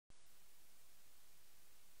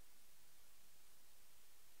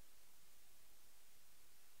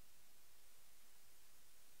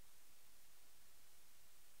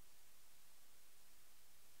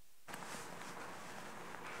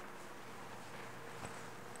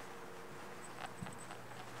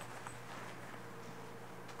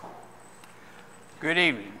Good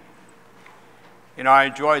evening. You know, I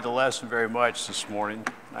enjoyed the lesson very much this morning.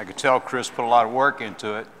 I could tell Chris put a lot of work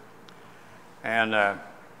into it. And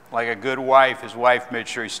like a good wife, his wife made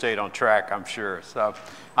sure he stayed on track, I'm sure. So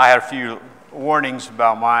I had a few warnings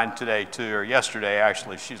about mine today, too, or yesterday,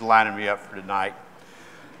 actually. She's lining me up for tonight.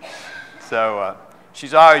 So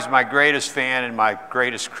she's always my greatest fan and my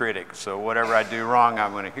greatest critic. So whatever I do wrong,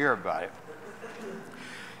 I'm going to hear about it.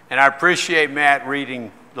 And I appreciate Matt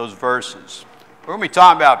reading those verses. We're going to be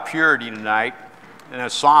talking about purity tonight,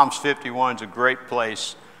 and Psalms 51 is a great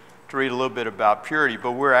place to read a little bit about purity,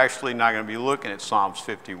 but we're actually not going to be looking at Psalms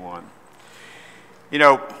 51. You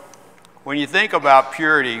know, when you think about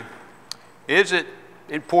purity, is it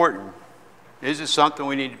important? Is it something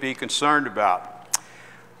we need to be concerned about?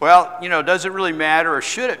 Well, you know, does it really matter, or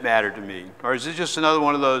should it matter to me? Or is it just another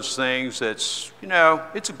one of those things that's, you know,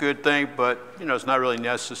 it's a good thing, but, you know, it's not really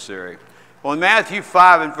necessary? Well, in Matthew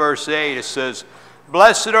 5 and verse 8, it says,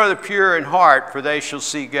 "Blessed are the pure in heart, for they shall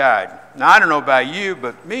see God." Now, I don't know about you,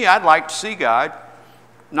 but me, I'd like to see God,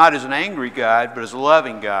 not as an angry God, but as a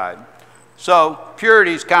loving God. So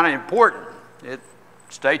purity is kind of important. It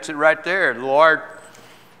states it right there. The Lord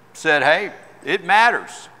said, hey, it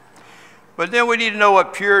matters. But then we need to know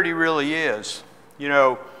what purity really is. You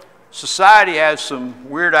know, society has some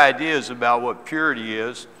weird ideas about what purity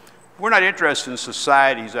is. We're not interested in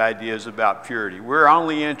society's ideas about purity. We're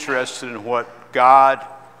only interested in what God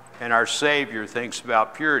and our Savior thinks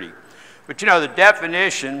about purity. But you know, the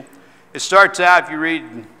definition, it starts out, if you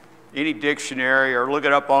read any dictionary or look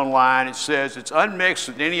it up online, it says it's unmixed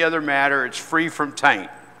with any other matter, it's free from taint.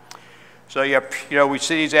 So you know, we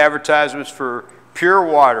see these advertisements for pure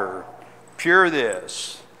water, pure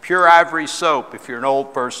this, pure ivory soap, if you're an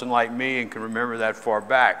old person like me and can remember that far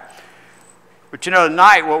back. But you know,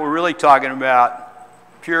 tonight what we're really talking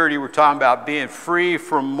about, purity, we're talking about being free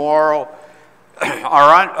from moral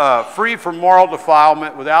free from moral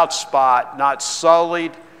defilement, without spot, not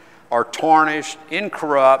sullied or tarnished,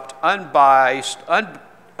 incorrupt, unbiased,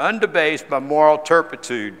 undebased by moral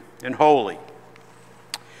turpitude, and holy.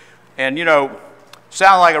 And you know,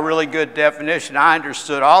 sound like a really good definition. I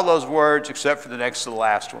understood all those words except for the next to the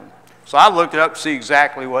last one. So I looked it up to see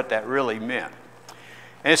exactly what that really meant.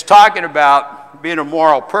 And it's talking about being a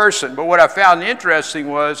moral person. But what I found interesting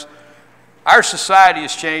was our society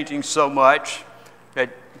is changing so much that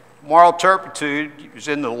moral turpitude is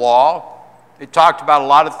in the law. It talked about a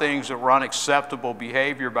lot of things that were unacceptable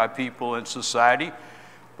behavior by people in society.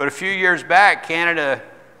 But a few years back, Canada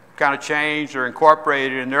kind of changed or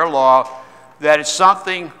incorporated in their law that it's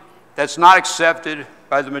something that's not accepted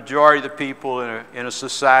by the majority of the people in a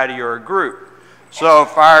society or a group. So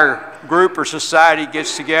if our group or society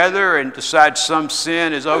gets together and decides some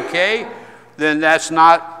sin is okay, then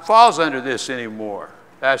falls under this anymore.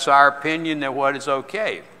 That's our opinion that what is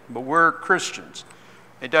okay. But we're Christians.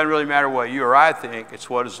 It doesn't really matter what you or I think, it's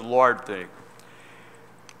what does the Lord think.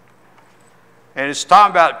 And it's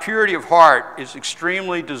talking about purity of heart is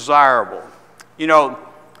extremely desirable. You know,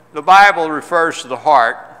 the Bible refers to the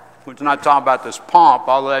heart, we're not talking about this pomp,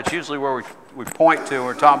 although that's usually where we point to when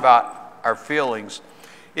we're talking about our feelings.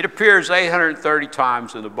 It appears 830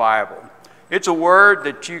 times in the Bible. It's a word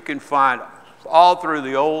that you can find all through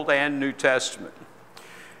the Old and New Testament.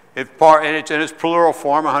 And it's in its plural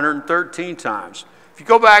form 113 times. If you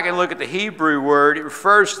go back and look at the Hebrew word, it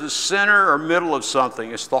refers to the center or middle of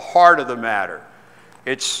something. It's the heart of the matter.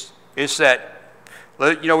 It's that,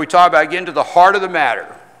 you know, we talk about getting to the heart of the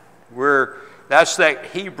matter. That's that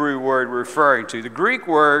Hebrew word we're referring to. The Greek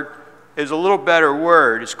word is a little better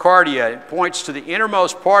word. It's cardia. It points to the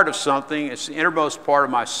innermost part of something. It's the innermost part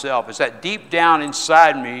of myself. It's that deep down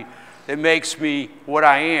inside me that makes me what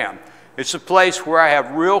I am. It's a place where I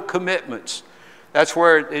have real commitments. That's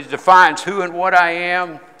where it defines who and what I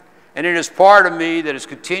am. And it is part of me that is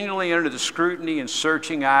continually under the scrutiny and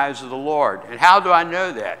searching eyes of the Lord. And how do I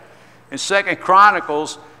know that? In 2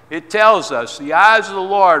 Chronicles, it tells us, the eyes of the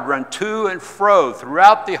Lord run to and fro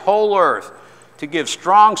throughout the whole earth, to give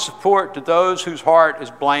strong support to those whose heart is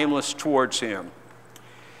blameless towards him.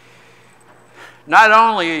 Not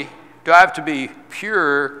only do I have to be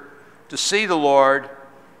pure to see the Lord,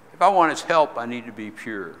 if I want his help, I need to be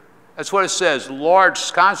pure. That's what it says. The Lord's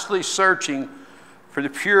constantly searching for the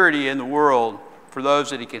purity in the world for those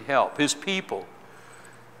that he can help, his people.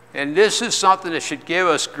 And this is something that should give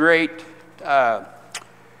us great, you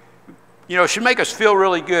know, it should make us feel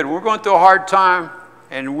really good. We're going through a hard time,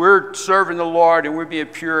 and we're serving the Lord, and we're being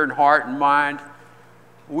pure in heart and mind.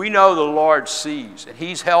 We know the Lord sees, and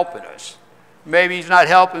he's helping us. Maybe he's not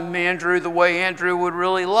helping me, Andrew, the way Andrew would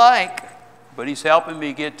really like, but he's helping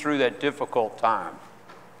me get through that difficult time.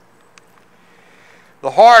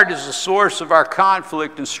 The heart is the source of our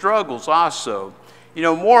conflict and struggles also. You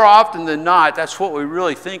know, more often than not, that's what we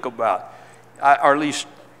really think about. Or at least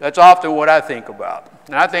that's often what I think about.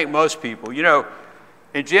 And I think most people. You know,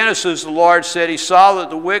 in Genesis, the Lord said he saw that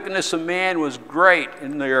the wickedness of man was great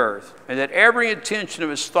in the earth, and that every intention of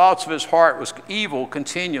his thoughts of his heart was evil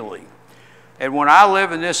continually. And when I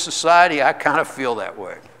live in this society, I kind of feel that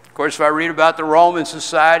way. Of course, if I read about the Roman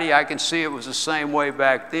society, I can see it was the same way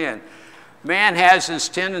back then. Man has this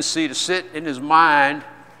tendency to sit in his mind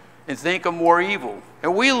and think of more evil.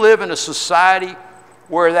 And we live in a society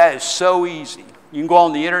where that is so easy. You can go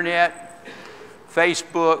on the internet,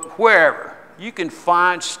 Facebook, wherever. You can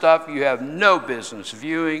find stuff you have no business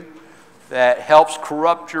viewing that helps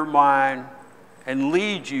corrupt your mind and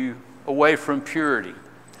lead you away from purity.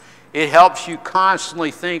 It helps you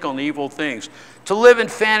constantly think on evil things. To live in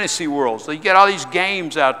fantasy worlds. You get all these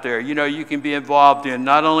games out there, you know, you can be involved in,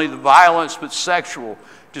 not only the violence, but sexual.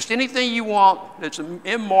 Just anything you want that's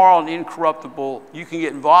immoral and incorruptible, you can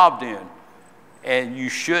get involved in, and you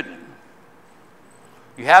shouldn't.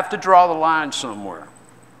 You have to draw the line somewhere.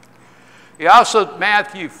 He also,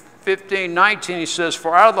 Matthew 15:19, he says,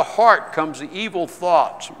 "For out of the heart comes the evil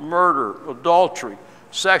thoughts, murder, adultery,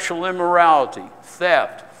 sexual immorality,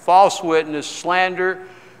 theft, false witness, slander.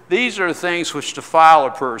 These are the things which defile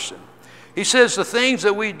a person." He says the things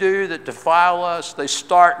that we do that defile us, they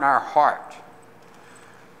start in our heart.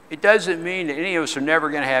 It doesn't mean that any of us are never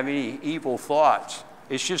going to have any evil thoughts.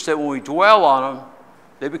 It's just that when we dwell on them,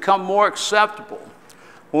 they become more acceptable.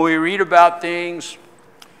 When we read about things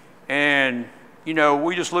and, you know,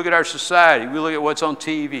 we just look at our society, we look at what's on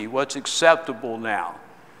TV, what's acceptable now.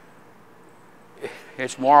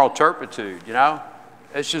 It's moral turpitude, you know?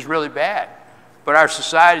 It's just really bad. But our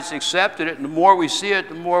society's accepted it, and the more we see it,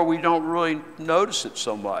 the more we don't really notice it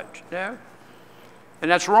so much. Yeah?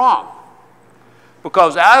 And that's wrong.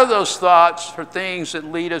 Because out of those thoughts are things that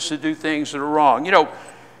lead us to do things that are wrong. You know,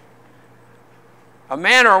 a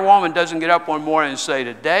man or a woman doesn't get up one morning and say,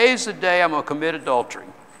 "Today's the day I'm going to commit adultery.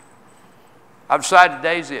 I've decided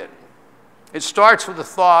today's it." It starts with the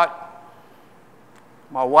thought,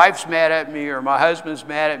 my wife's mad at me or my husband's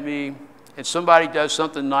mad at me, and somebody does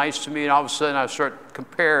something nice to me, and all of a sudden I start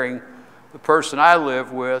comparing the person I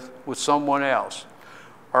live with someone else.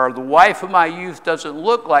 Or the wife of my youth doesn't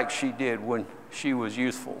look like she did when she was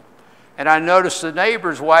youthful. And I notice the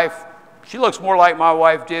neighbor's wife, she looks more like my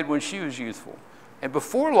wife did when she was youthful. And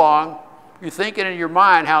before long, you're thinking in your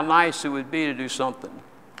mind how nice it would be to do something.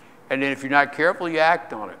 And then if you're not careful, you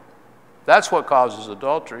act on it. That's what causes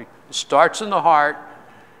adultery. It starts in the heart,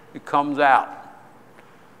 it comes out.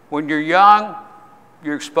 When you're young,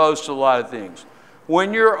 you're exposed to a lot of things.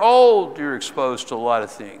 When you're old, you're exposed to a lot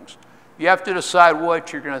of things. You have to decide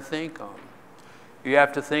what you're going to think on. You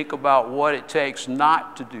have to think about what it takes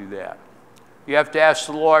not to do that. You have to ask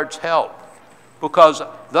the Lord's help, because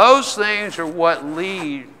those things are what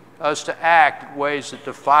lead us to act in ways that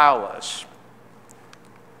defile us.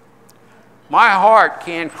 My heart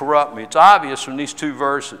can corrupt me. It's obvious from these two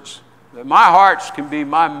verses that my heart can be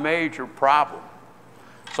my major problem.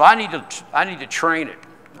 So I need to train it.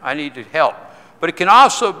 I need to help. But it can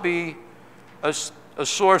also be a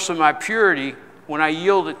source of my purity when I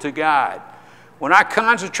yield it to God. When I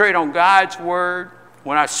concentrate on God's word,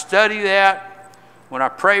 when I study that, when I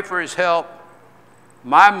pray for his help,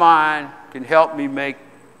 my mind can help me make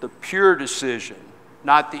the pure decision,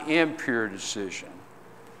 not the impure decision.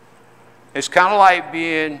 It's kind of like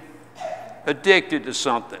being addicted to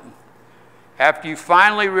something. After you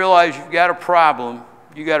finally realize you've got a problem,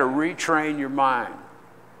 you got to retrain your mind.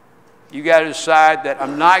 You got to decide that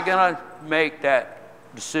I'm not going to make that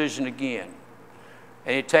decision again.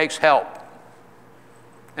 And it takes help.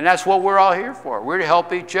 And that's what we're all here for. We're to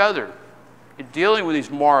help each other in dealing with these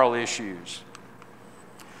moral issues.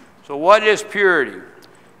 So what is purity?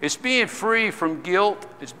 It's being free from guilt.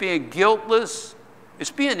 It's being guiltless.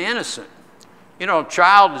 It's being innocent. You know, a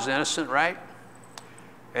child is innocent, right?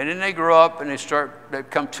 And then they grow up and they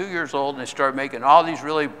become 2 years old and they start making all these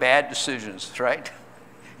really bad decisions, right?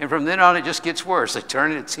 And from then on, it just gets worse. They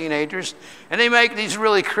turn into teenagers and they make these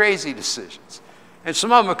really crazy decisions. And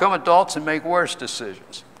some of them become adults and make worse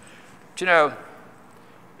decisions. But you know,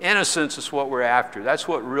 innocence is what we're after. That's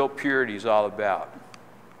what real purity is all about.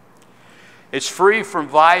 It's free from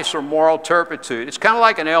vice or moral turpitude. It's kind of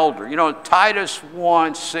like an elder. You know, in Titus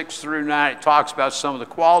 1, 6 through 9, it talks about some of the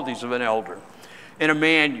qualities of an elder in a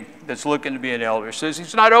man that's looking to be an elder. It says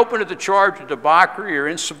he's not open to the charge of debauchery or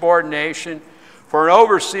insubordination, for an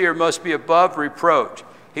overseer must be above reproach.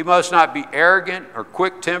 He must not be arrogant or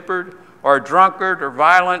quick-tempered or a drunkard or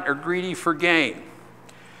violent or greedy for gain.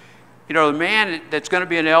 You know, the man that's going to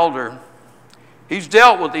be an elder, he's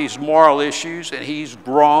dealt with these moral issues and he's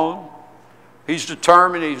grown. He's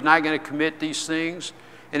determined he's not going to commit these things.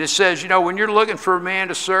 And it says, you know, when you're looking for a man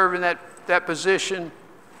to serve in that position,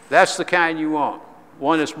 that's the kind you want.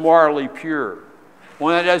 One that's morally pure.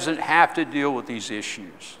 One that doesn't have to deal with these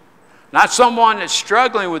issues. Not someone that's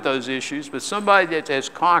struggling with those issues, but somebody that has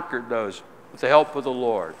conquered those with the help of the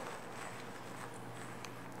Lord.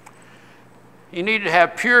 You need to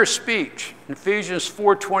have pure speech. In Ephesians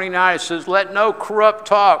 4:29 it says, let no corrupt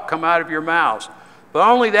talk come out of your mouths, but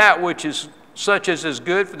only that which is such as is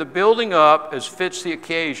good for the building up as fits the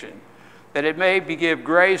occasion, that it may give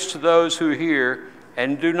grace to those who hear,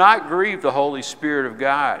 and do not grieve the Holy Spirit of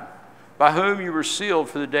God, by whom you were sealed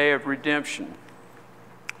for the day of redemption.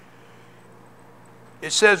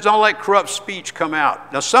 It says don't let corrupt speech come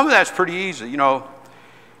out. Now some of that's pretty easy. You know,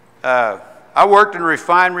 I worked in a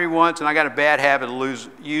refinery once and I got a bad habit of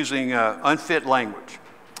using unfit language.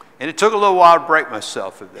 And it took a little while to break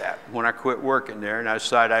myself of that when I quit working there, and I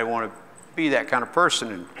decided I want to be that kind of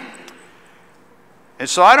person. And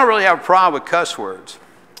so I don't really have a problem with cuss words.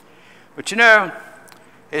 But you know,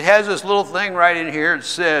 it has this little thing right in here that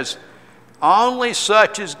says, only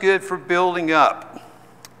such is good for building up.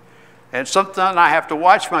 And something I have to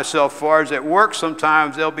watch myself for is at work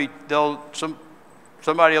sometimes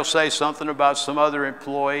somebody will say something about some other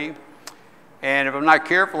employee, and if I'm not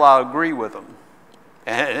careful, I'll agree with them.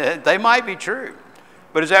 And they might be true,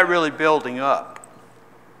 but is that really building up?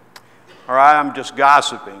 Or I'm just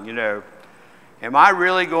gossiping, you know. Am I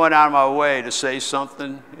really going out of my way to say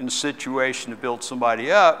something in the situation to build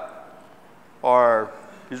somebody up? Or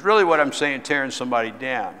is really what I'm saying tearing somebody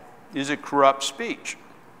down? Is it corrupt speech?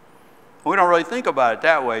 We don't really think about it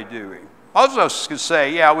that way, do we? Most of us could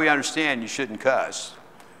say, yeah, we understand you shouldn't cuss.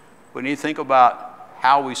 We need to think about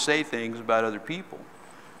how we say things about other people.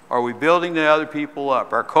 Are we building the other people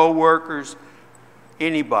up? Our co-workers,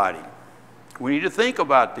 anybody. We need to think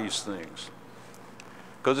about these things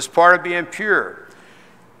because it's part of being pure.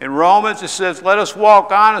 In Romans it says, let us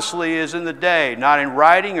walk honestly as in the day, not in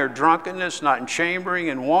rioting or drunkenness, not in chambering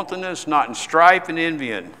and wantonness, not in strife and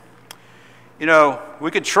envying. You know,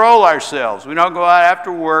 we control ourselves. We don't go out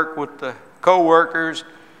after work with the co-workers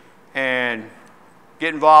and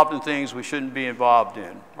get involved in things we shouldn't be involved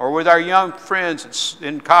in. Or with our young friends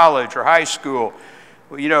in college or high school.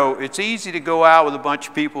 You know, it's easy to go out with a bunch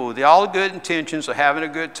of people with all the good intentions of having a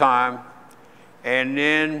good time, and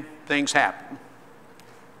then things happen.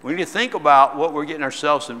 We need to think about what we're getting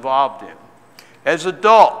ourselves involved in. As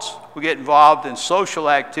adults, we get involved in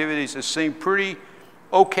social activities that seem pretty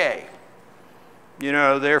okay. You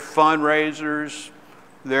know, they're fundraisers,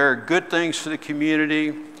 they're good things for the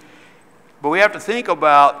community, but we have to think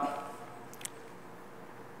about,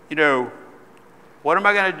 you know, what am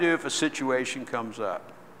I going to do if a situation comes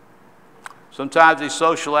up? Sometimes these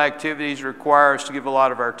social activities require us to give a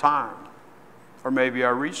lot of our time, or maybe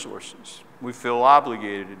our resources. We feel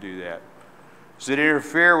obligated to do that. Does it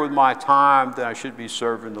interfere with my time that I should be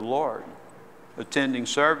serving the Lord, attending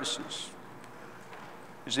services?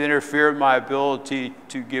 Does it interfere with my ability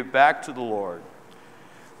to give back to the Lord?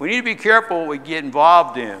 We need to be careful what we get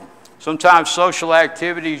involved in. Sometimes social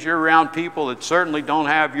activities, you're around people that certainly don't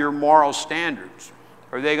have your moral standards.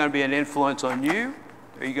 Are they going to be an influence on you?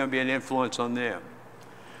 Or are you going to be an influence on them?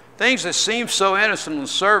 Things that seem so innocent in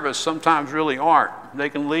service sometimes really aren't. They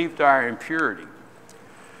can lead to our impurity.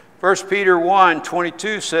 1 Peter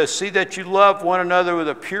 1:22 says, see that you love one another with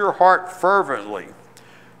a pure heart fervently.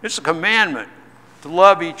 It's a commandment to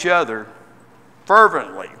love each other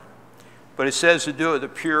fervently. But it says to do it with a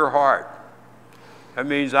pure heart. That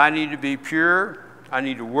means I need to be pure. I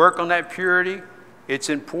need to work on that purity. It's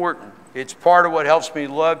important. It's part of what helps me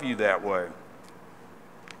love you that way.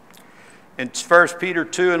 In 1 Peter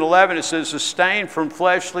 2:11, it says, abstain from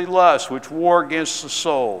fleshly lusts which war against the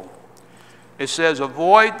soul. It says,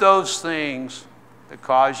 avoid those things that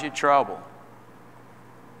cause you trouble.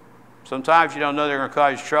 Sometimes you don't know they're going to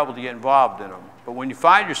cause you trouble to get involved in them. But when you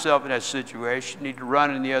find yourself in that situation, you need to run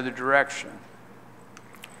in the other direction.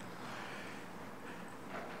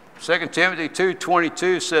 2 Timothy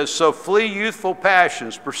 2:22 says, so flee youthful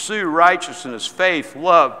passions, pursue righteousness, faith,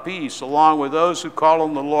 love, peace, along with those who call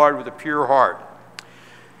on the Lord with a pure heart.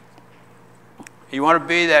 You want to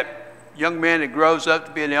be that young man that grows up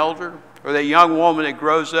to be an elder, or that young woman that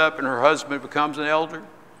grows up and her husband becomes an elder?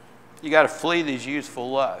 You got to flee these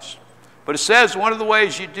youthful lusts. But it says one of the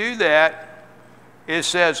ways you do that, it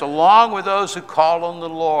says, along with those who call on the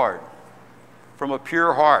Lord from a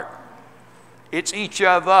pure heart. It's each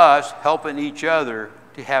of us helping each other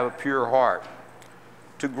to have a pure heart,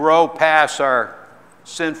 to grow past our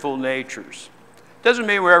sinful natures. Doesn't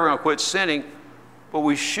mean we're ever going to quit sinning, but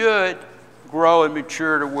we should grow and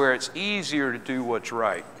mature to where it's easier to do what's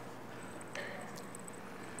right.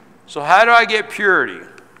 So how do I get purity?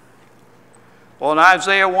 Well, in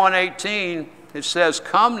Isaiah 1:18, it says,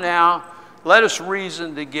 "Come now, let us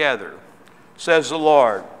reason together, says the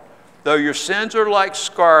Lord. Though your sins are like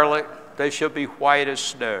scarlet, they shall be white as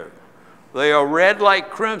snow. They are red like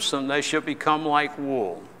crimson, they shall become like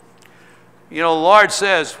wool." You know, the Lord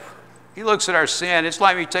says, He looks at our sin, it's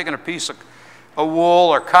like me taking a piece of wool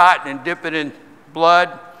or cotton and dip it in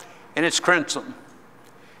blood, and it's crimson.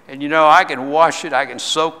 And you know, I can wash it, I can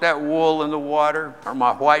soak that wool in the water, or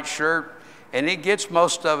my white shirt, and it gets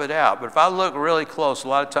most of it out. But if I look really close, a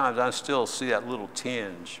lot of times I still see that little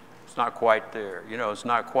tinge. It's not quite there. You know, it's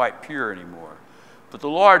not quite pure anymore. But the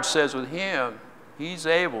Lord says with Him, He's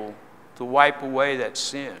able to wipe away that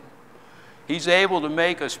sin. He's able to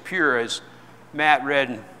make us pure, as Matt read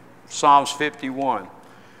in Psalms 51.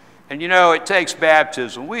 And you know, it takes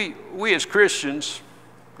baptism. We as Christians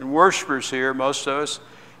and worshipers here, most of us,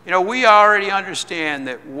 you know, we already understand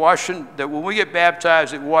that when we get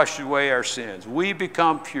baptized, it washes away our sins. We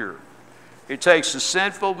become pure. It takes the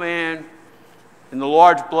sinful man, and the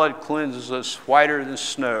Lord's blood cleanses us whiter than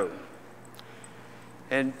snow.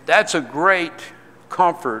 And that's a great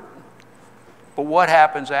comfort. But what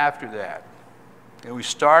happens after that? And we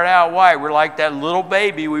start out white. We're like that little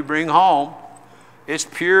baby we bring home. It's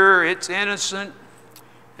pure, it's innocent,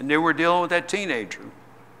 and then we're dealing with that teenager.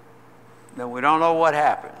 Then we don't know what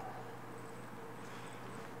happened.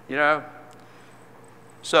 You know?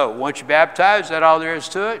 So once you're baptized, is that all there is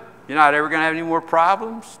to it? You're not ever going to have any more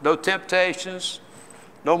problems? No temptations?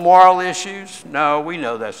 No moral issues? No, we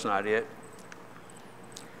know that's not it.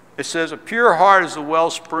 It says, a pure heart is the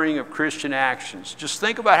wellspring of Christian actions. Just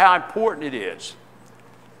think about how important it is.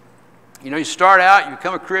 You know, you start out, you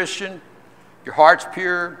become a Christian, your heart's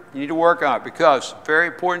pure, you need to work on it because very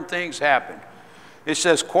important things happen. It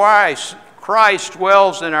says Christ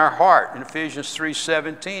dwells in our heart. In Ephesians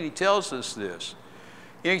 3:17, he tells us this.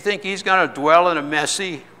 You think He's going to dwell in a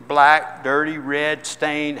messy, black, dirty, red,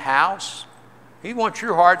 stained house? He wants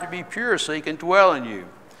your heart to be pure so He can dwell in you.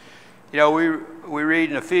 You know, we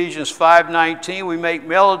read in Ephesians 5:19, we make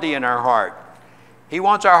melody in our heart. He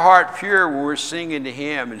wants our heart pure when we're singing to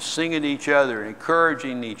Him and singing to each other and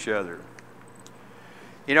encouraging each other.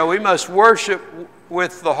 You know, we must worship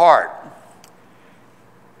with the heart.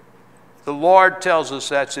 The Lord tells us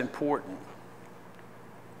that's important.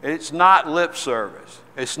 It's not lip service.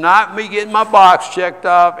 It's not me getting my box checked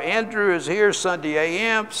off. Andrew is here Sunday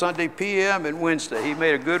a.m., Sunday p.m., and Wednesday. He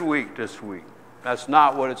made a good week this week. That's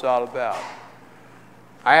not what it's all about.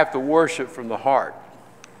 I have to worship from the heart.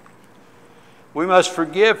 We must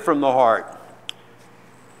forgive from the heart.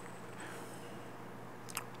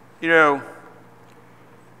 You know,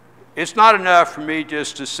 it's not enough for me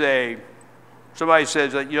just to say, somebody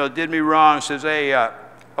says, you know, did me wrong, says, hey, I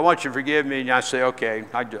want you to forgive me. And I say, okay,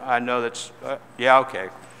 I know that's, yeah, okay.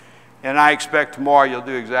 And I expect tomorrow you'll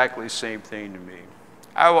do exactly the same thing to me.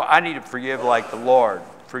 I need to forgive like the Lord.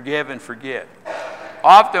 Forgive and forget.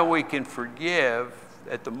 Often we can forgive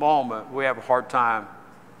at the moment. We have a hard time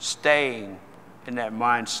staying in that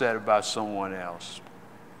mindset about someone else.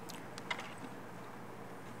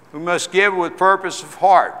 We must give with purpose of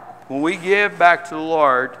heart. When we give back to the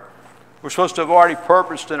Lord, we're supposed to have already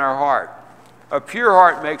purposed in our heart. A pure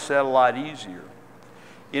heart makes that a lot easier.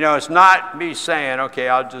 You know, it's not me saying, okay,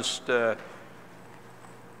 I'll just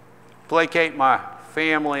placate my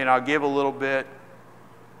family and I'll give a little bit,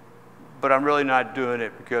 but I'm really not doing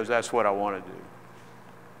it because that's what I want to do.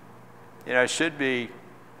 You know, it should be,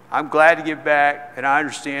 I'm glad to give back, and I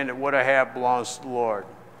understand that what I have belongs to the Lord.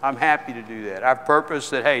 I'm happy to do that. I've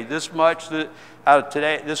purposed that, hey, this much out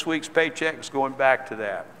of this week's paycheck is going back to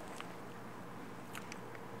that.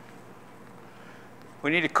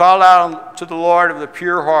 We need to call out to the Lord of the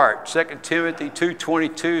pure heart. 2 Timothy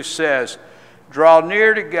 2:22 says, draw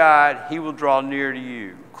near to God, He will draw near to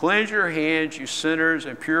you. Cleanse your hands, you sinners,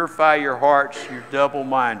 and purify your hearts, you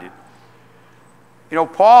double-minded. You know,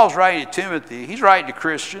 Paul's writing to Timothy. He's writing to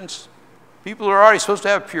Christians. People who are already supposed to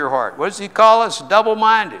have a pure heart. What does he call us?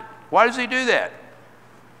 Double-minded. Why does he do that?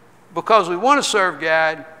 Because we want to serve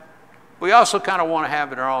God. We also kind of want to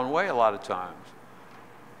have it our own way a lot of times.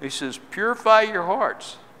 He says, purify your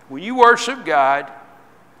hearts. When you worship God,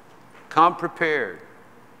 come prepared.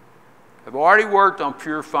 I've already worked on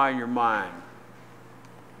purifying your mind.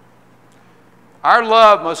 Our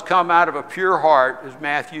love must come out of a pure heart, as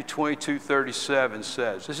Matthew 22:37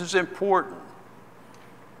 says. This is important.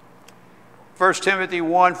 1 Timothy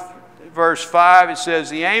 1, verse 5, it says,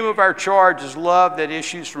 the aim of our charge is love that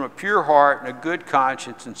issues from a pure heart and a good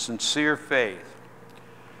conscience and sincere faith.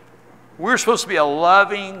 We're supposed to be a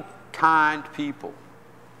loving, kind people.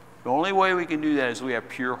 The only way we can do that is we have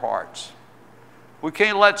pure hearts. We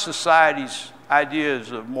can't let society's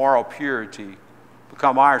ideas of moral purity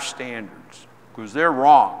become our standards, because they're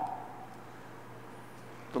wrong.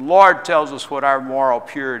 The Lord tells us what our moral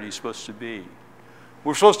purity is supposed to be.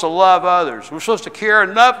 We're supposed to love others. We're supposed to care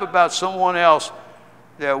enough about someone else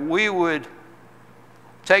that we would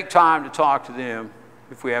take time to talk to them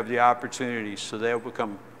if we have the opportunity so they'll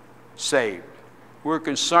become saved. We're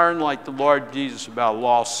concerned like the Lord Jesus about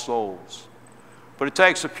lost souls. But it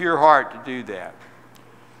takes a pure heart to do that.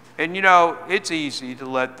 And you know, it's easy to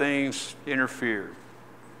let things interfere,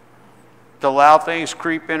 to allow things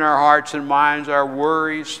creep in our hearts and minds, our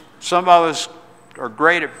worries. Some of us are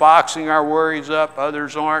great at boxing our worries up,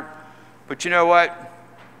 others aren't. But you know what?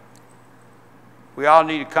 We all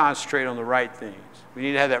need to concentrate on the right things. We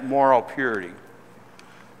need to have that moral purity.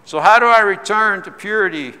 So how do I return to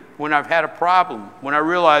purity when I've had a problem, when I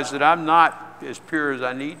realize that I'm not as pure as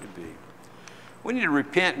I need to be? We need to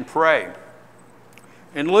repent and pray.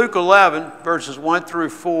 In Luke 11, verses 1 through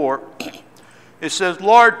 4, it says,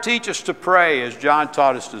 Lord, teach us to pray as John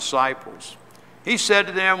taught his disciples. He said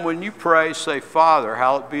to them, when you pray, say, Father,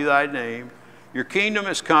 hallowed be thy name. Your kingdom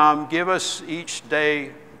has come. Give us each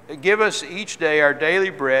day our daily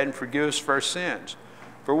bread, and forgive us for our sins.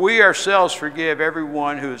 For we ourselves forgive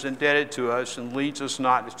everyone who is indebted to us, and leads us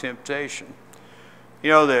not into temptation. You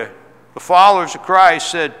know, the followers of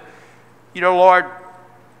Christ said, you know, Lord,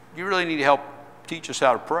 you really need to help teach us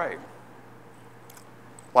how to pray,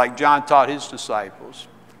 like John taught his disciples.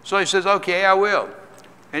 So he says, okay, I will.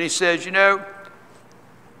 And he says, you know,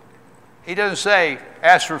 he doesn't say,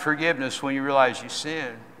 ask for forgiveness when you realize you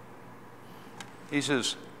sin. He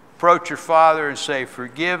says, approach your Father and say,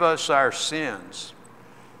 forgive us our sins.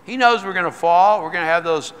 He knows we're going to fall. We're going to have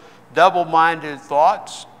those double-minded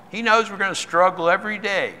thoughts. He knows we're going to struggle every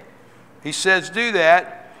day. He says, do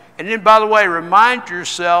that. And then, by the way, remind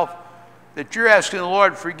yourself that you're asking the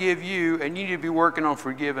Lord to forgive you, and you need to be working on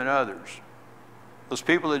forgiving others. Those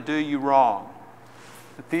people that do you wrong.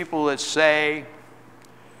 The people that say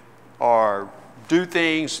or do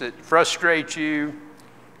things that frustrate you,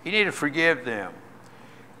 you need to forgive them.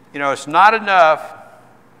 You know, it's not enough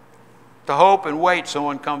to hope and wait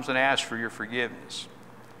someone comes and asks for your forgiveness.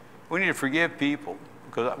 We need to forgive people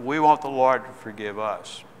because we want the Lord to forgive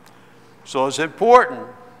us. So it's important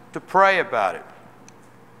to pray about it.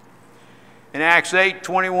 In Acts 8,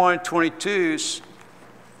 21, 22,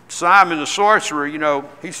 Simon the sorcerer, you know,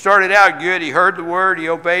 he started out good. He heard the word. He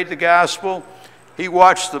obeyed the gospel. He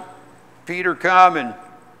watched Peter come and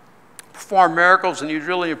perform miracles, and he was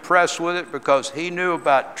really impressed with it because he knew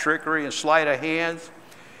about trickery and sleight of hands.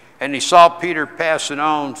 And he saw Peter passing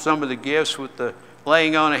on some of the gifts with the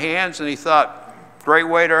laying on of hands, and he thought, great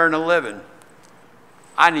way to earn a living.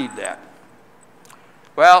 I need that.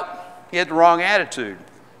 Well, he had the wrong attitude.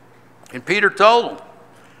 And Peter told him,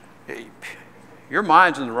 hey, your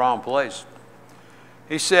mind's in the wrong place.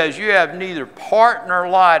 He says, you have neither part nor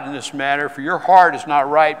lot in this matter, for your heart is not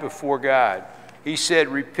right before God. He said,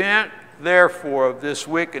 repent therefore of this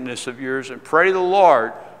wickedness of yours, and pray to the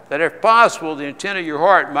Lord that if possible the intent of your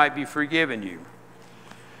heart might be forgiven you.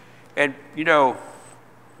 And, you know,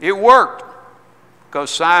 it worked because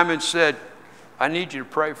Simon said, I need you to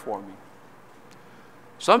pray for me.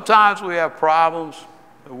 Sometimes we have problems,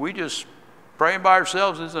 but we just praying by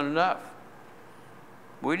ourselves isn't enough.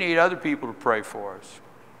 We need other people to pray for us.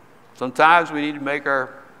 Sometimes we need to make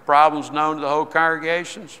our problems known to the whole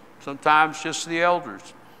congregation. Sometimes just the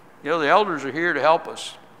elders. You know, the elders are here to help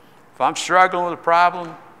us. If I'm struggling with a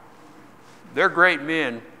problem, they're great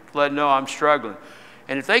men to let them know I'm struggling.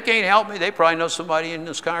 And if they can't help me, they probably know somebody in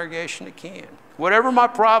this congregation that can. Whatever my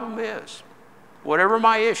problem is, whatever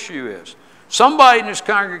my issue is, somebody in this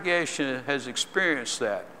congregation has experienced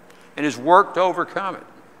that and has worked to overcome it,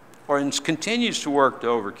 or continues to work to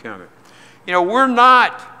overcome it. You know, we're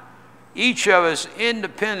not, each of us,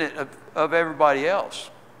 independent of everybody else.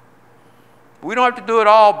 We don't have to do it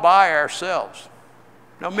all by ourselves.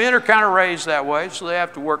 Now, men are kind of raised that way, so they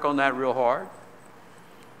have to work on that real hard.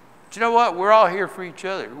 But you know what? We're all here for each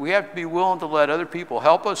other. We have to be willing to let other people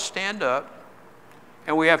help us stand up,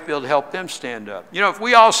 and we have to be able to help them stand up. You know, if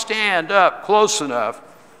we all stand up close enough,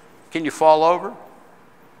 can you fall over?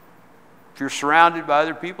 If you're surrounded by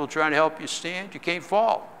other people trying to help you stand, you can't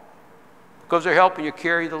fall because they're helping you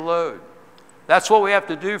carry the load. That's what we have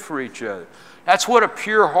to do for each other. That's what a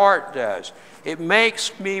pure heart does. It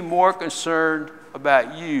makes me more concerned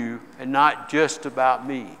about you and not just about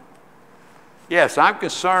me. Yes, I'm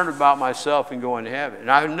concerned about myself and going to heaven, and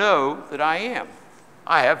I know that I am.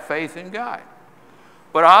 I have faith in God.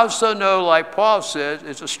 But I also know, like Paul says,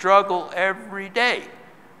 it's a struggle every day.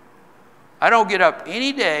 I don't get up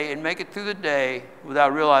any day and make it through the day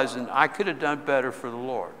without realizing I could have done better for the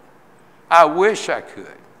Lord. I wish I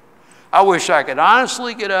could. I wish I could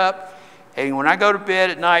honestly get up and when I go to bed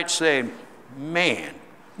at night say, man,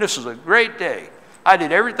 this is a great day. I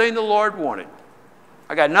did everything the Lord wanted.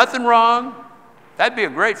 I got nothing wrong. That'd be a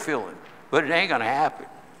great feeling, but it ain't going to happen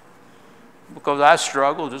because I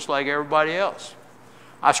struggle just like everybody else.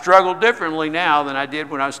 I struggle differently now than I did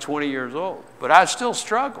when I was 20 years old, but I still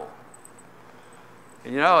struggle.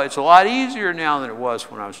 And, you know, it's a lot easier now than it was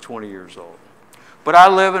when I was 20 years old. But I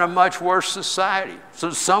live in a much worse society, so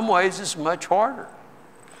in some ways it's much harder.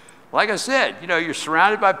 Like I said, you know, you're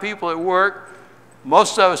surrounded by people at work.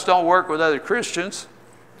 Most of us don't work with other Christians,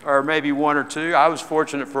 or maybe one or two. I was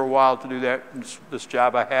fortunate for a while to do that in this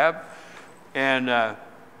job I have. And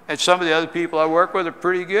some of the other people I work with are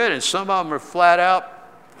pretty good, and some of them are flat out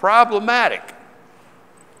problematic.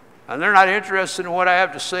 And they're not interested in what I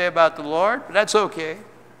have to say about the Lord, but that's okay.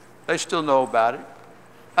 They still know about it.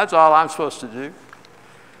 That's all I'm supposed to do.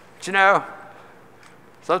 But you know,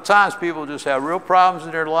 sometimes people just have real problems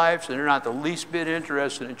in their lives and they're not the least bit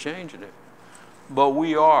interested in changing it. But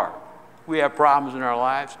we are. We have problems in our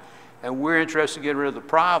lives and we're interested in getting rid of the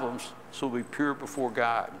problems so we'll be pure before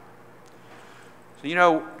God. So, you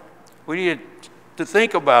know, we need to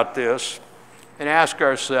think about this and ask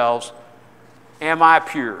ourselves, am I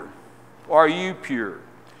pure? Are you pure?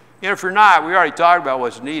 You know, if you're not, we already talked about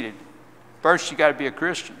what's needed. First, you got to be a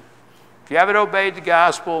Christian. If you haven't obeyed the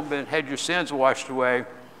gospel and had your sins washed away,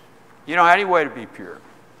 you don't have any way to be pure.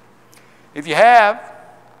 If you have,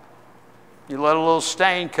 you let a little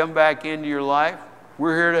stain come back into your life,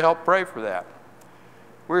 we're here to help pray for that.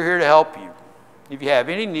 We're here to help you. If you have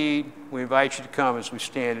any need, we invite you to come as we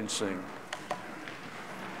stand and sing.